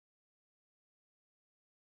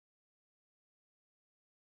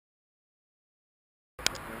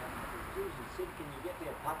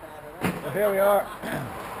Here we are,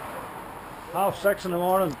 6:30 in the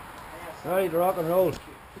morning, ready to rock and roll.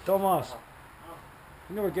 Thomas,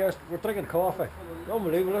 you never guessed, we're drinking coffee.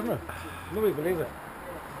 Unbelievable, isn't it? Nobody believe it.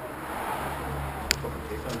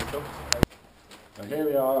 And here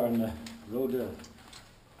we are on the road there.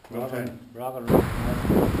 Rock and roll.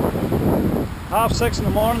 6:30 in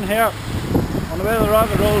the morning here, on the way to the rock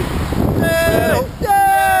and roll.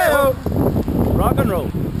 Rock and roll.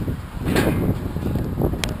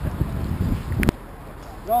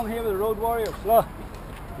 Along here with the road warriors, look,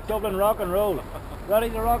 the Dublin rock and roll. Ready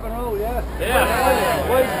to rock and roll, yeah? Yeah.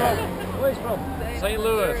 Where's from? St.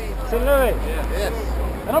 Louis. St. Louis? Yes.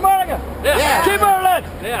 In America? Yeah. Keep our lead.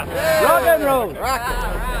 Yeah. Rock and roll. Rock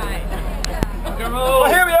and roll. Well,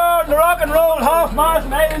 here we are in the rock and roll half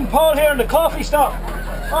marathon. Aidan Paul here in the coffee stop.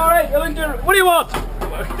 All right, what do you want?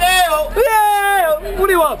 Yeah. What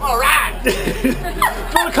do you want? All right. Do you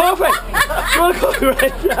want a coffee? Do you want a coffee?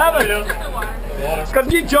 Right, you have it. Got a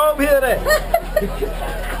new job here today.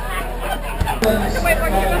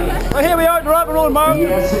 Well, here we are at the rock and roll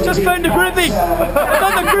marathon. Just found the groupies. I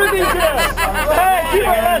got the groupies here. Hey, keep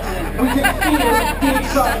our lead.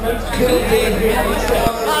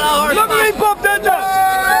 Look at me bumped into. The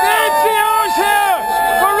NCR's here.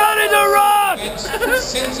 We're ready to rock.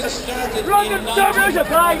 Rock and there's a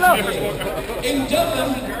flag, look.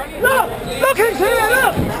 Look who's here,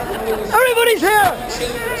 look. Everybody's here.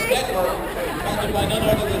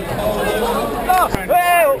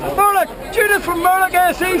 Hey, Murlock, Judith from Murlock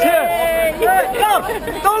SC's here. Hey, look,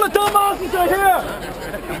 all the dumbasses are here.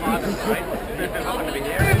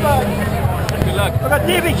 Good luck. We've got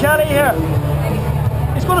Davy Kelly here.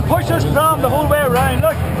 He's going to push this pram the whole way around,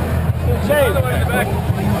 look.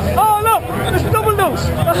 Oh look, there's double dose.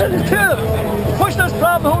 There's two of them. Push this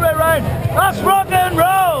pram the whole way around. That's rock and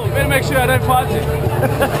roll. Better make sure I don't fall you.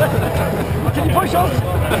 Can you push us?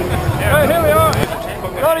 Right, here we are.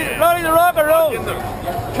 Ready to rock and roll.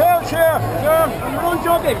 Chair, Germ, roll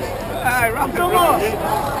jockeys. Hey, rock and roll.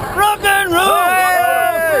 Rock and roll.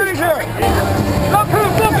 Hey. Here. Look who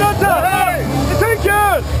bumped into. Hey, the two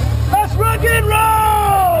chairs. Let's rock and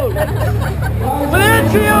roll. With the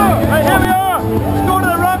NCR. Right, here we are. Let's go to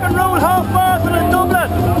the rock and roll half marathon in Dublin.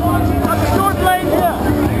 At the short line here.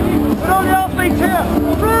 With all the athletes here.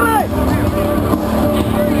 Really?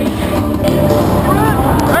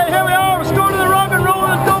 Right, here we are. Let's go to the rock and roll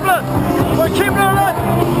in Dublin. We're keeping our lead.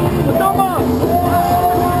 The Dublin.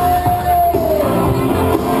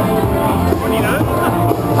 What do you know?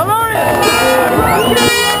 How are you?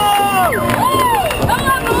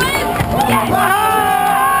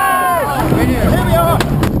 Here we are.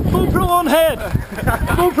 GoPro on head.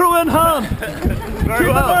 GoPro in hand. Very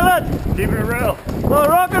Keep well. our lead. Keeping it real. Well,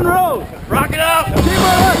 rock and roll. Rock it up. Keep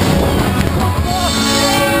our lead.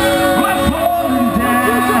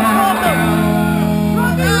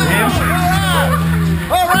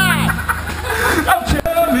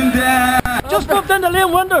 Just bumped into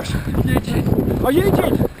Liam Winters. Or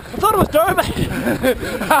Eugene. I thought it was Derby.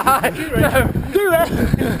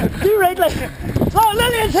 Do rightly. No,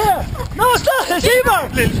 Lillian's here. No, it's not. It's Emer.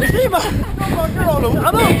 It's Emer. You're all over. I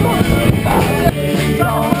know.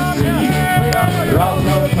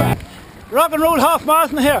 Rock and roll half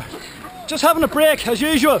marathon here. Just having a break as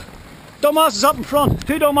usual. Dumbass is up in front.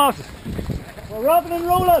 Two dumbasses. We're rocking and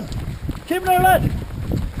rolling. Keeping our lead.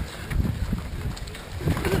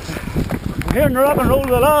 We're here in the rock and roll with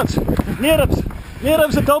the lads.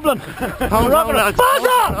 Natives of Dublin. Where the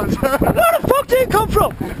fuck do you come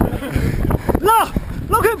from?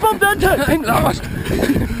 Look who bumped into it. I'm lost.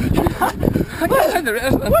 Where's the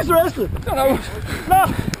rest of them? Where's the rest of them? Don't know. No,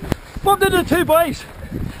 bumped into two boys.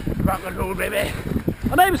 Rock and roll, baby.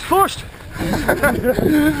 My name's First.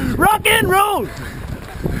 Rock and roll.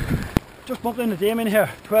 Just bumped into Damien here,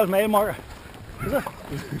 12-mile marker. Is it?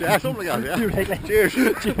 Yeah, something like that, yeah. Cheers.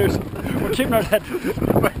 Cheers. We're keeping our head.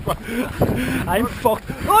 I'm fucked.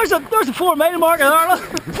 Oh, there's a 4-mile marker there, look.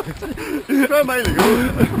 12 miles ago.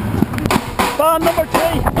 Band number 3.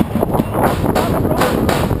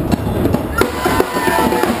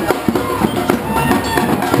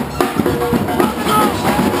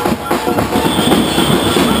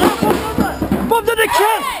 Bumped into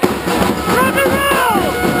Kent. Rock and roll.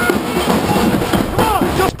 Come on,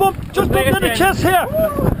 just bumped into Kiss here.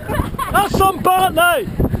 That's some band now.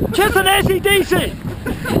 Kiss and AC/DC.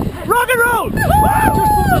 Rock and roll. Just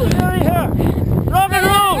bumped into Mary here. Rock and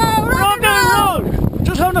roll. Rock and roll.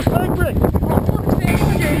 Just having a flag break.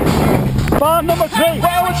 Band number 3.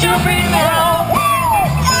 Where would you be now?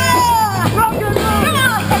 Rock and roll.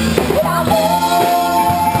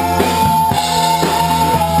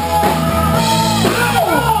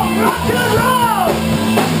 Rock and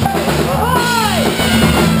roll.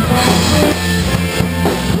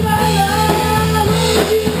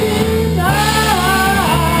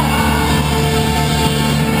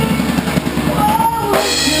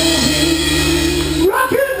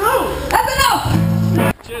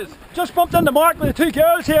 the mark with the two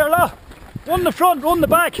girls here, look. One in the front, one in the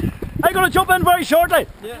back. I'm going to jump in very shortly.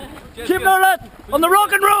 Yeah. Keep her lit on the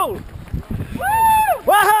rock and roll.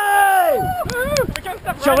 Wahey!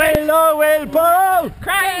 So we'll burrow.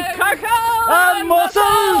 Crying cocoa And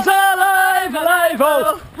muscles alive, alive,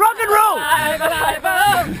 oh. Rock and roll! Alive, alive,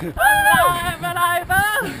 alive,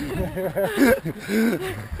 alive.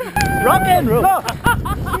 Rock and roll. Look,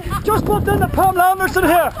 just put in the Pamela Anderson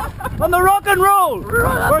here on the rock and roll.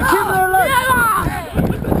 We're keeping her lit.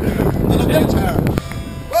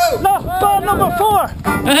 Look, ball number 4.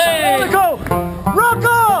 Hey. There we go. Rock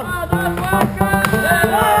on!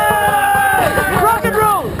 Hey. Rock and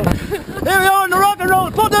roll. Here we are in the rock and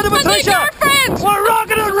roll. Put that in Patricia. We're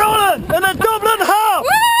rocking and rolling in the Dublin half.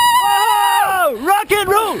 Wow! Rock and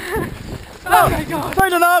roll. Oh my God.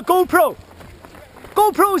 Find an old GoPro.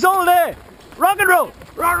 GoPros all day. Rock and roll.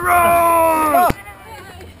 Rock and roll. Oh,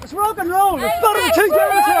 it's rock and roll. It's better than 2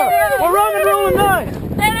 girls here. We're rock and rolling now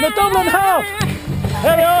in the Dublin half.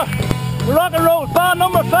 Here we are. We're rock and roll. Band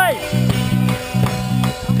number 5.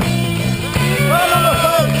 Band number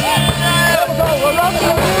 5. Here we go. We're rock and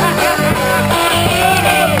roll.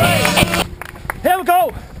 Here we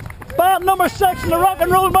go. Band number 6 in the rock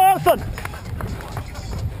and roll marathon.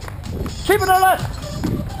 Keep it alert.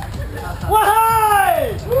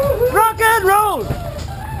 Wahey! Rock and roll.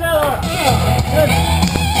 Rock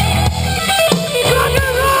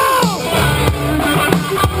and roll.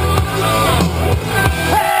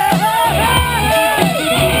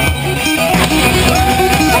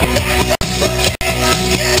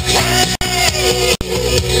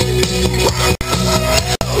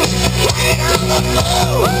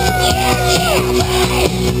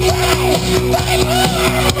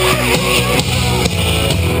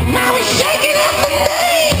 Now we're shaking up the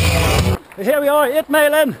day. Here we are, 8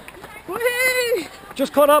 mile in. Woohoo!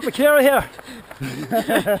 Just caught up with Kira here.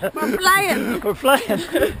 We're flying. We're flying.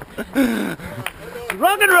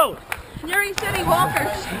 Rock and roll. Newry City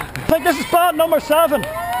Walkers. I think this is band number 7.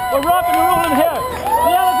 We're rocking and rolling here.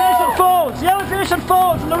 The elevation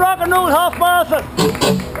folds in the rock and roll half marathon.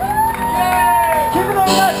 Keep it on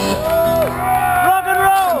that. Rock and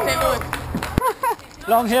roll.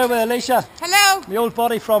 Along here with Alicia. Hello. My old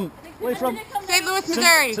buddy from, where from? St. Louis,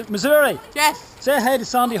 Missouri. Missouri. Yes. Say hi to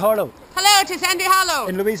Sandy Harlow. Hello to Sandy Hollow.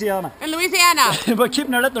 In Louisiana. In Louisiana. We're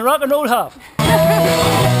keeping her lit in the rock and roll half.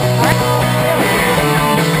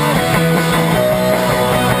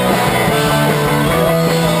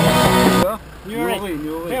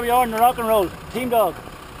 NEWRY. Here we are in the rock and roll. Team dog.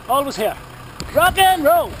 Always here. Rock and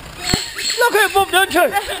roll. Look who bumped into.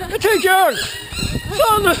 The 2 girls.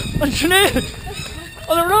 Sandra and Sinead.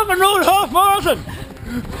 On the rock and roll half marathon.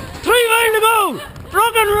 3 miles to go.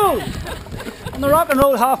 Rock and roll. On the rock and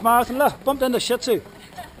roll half marathon. Look, bumped into Shih Tzu.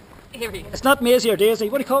 It's not Maisie or Daisy.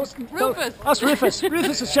 What do you call it? Rufus. That's Rufus.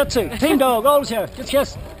 Rufus is Shih Tzu. Team dog. Always here. Kiss,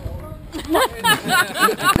 kiss.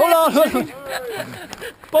 Hold on.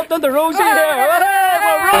 Bumped into Rosie here. Hey,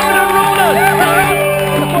 we're rocking and rolling.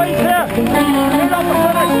 The boys here. We're up for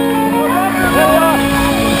finish.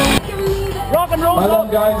 We're rock and roll. Well done,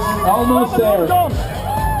 guys. Almost there.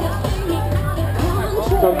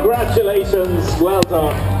 Congratulations. Well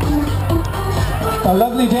done. A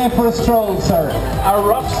lovely day for a stroll, sir. Our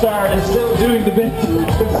rock star is still doing the bit.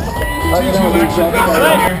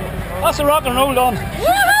 That's a rock and roll done.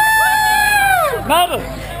 Medal.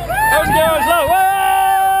 Those girls, look.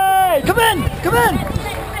 Way! Come in, come in.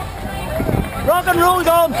 Rock and roll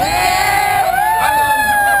done.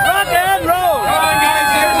 Rock and roll.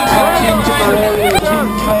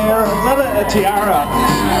 Claire, is that a tiara?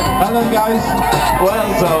 Well done, guys. Well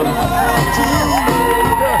done.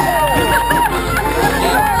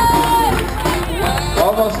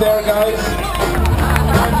 Almost there, guys.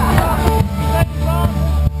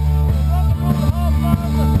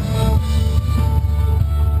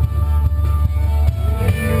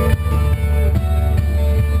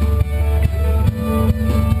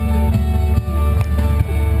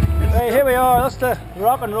 Here we are, that's the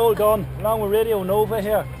rock and roll done, along with Radio Nova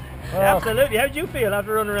here. Absolutely. How did you feel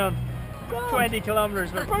after running around 20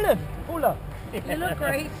 kilometres? Brilliant. Hold on. You look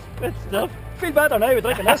great. Good stuff. Feel better now with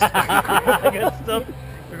drinking this. Good stuff.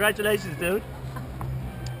 Congratulations, dude.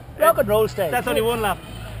 Rock and roll stay. That's only 1 lap.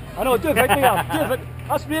 I know, do it, pick me up. Do it.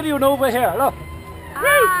 That's Radio Nova here, look.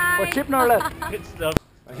 Hi. We're keeping our lip. Good stuff.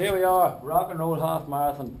 Here we are, rock and roll half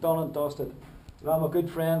marathon, done and dusted. Along with good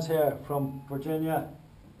friends here from Virginia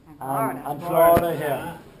and Florida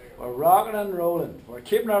here. We're rocking and rolling. We're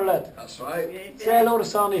keeping our lit. That's right. Say hello to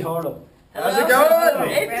Sandy Harlow. How's it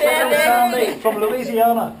going? Sandy from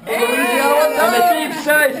Louisiana. And the deep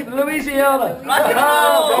south, Louisiana.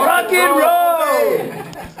 Rock and roll!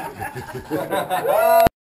 it.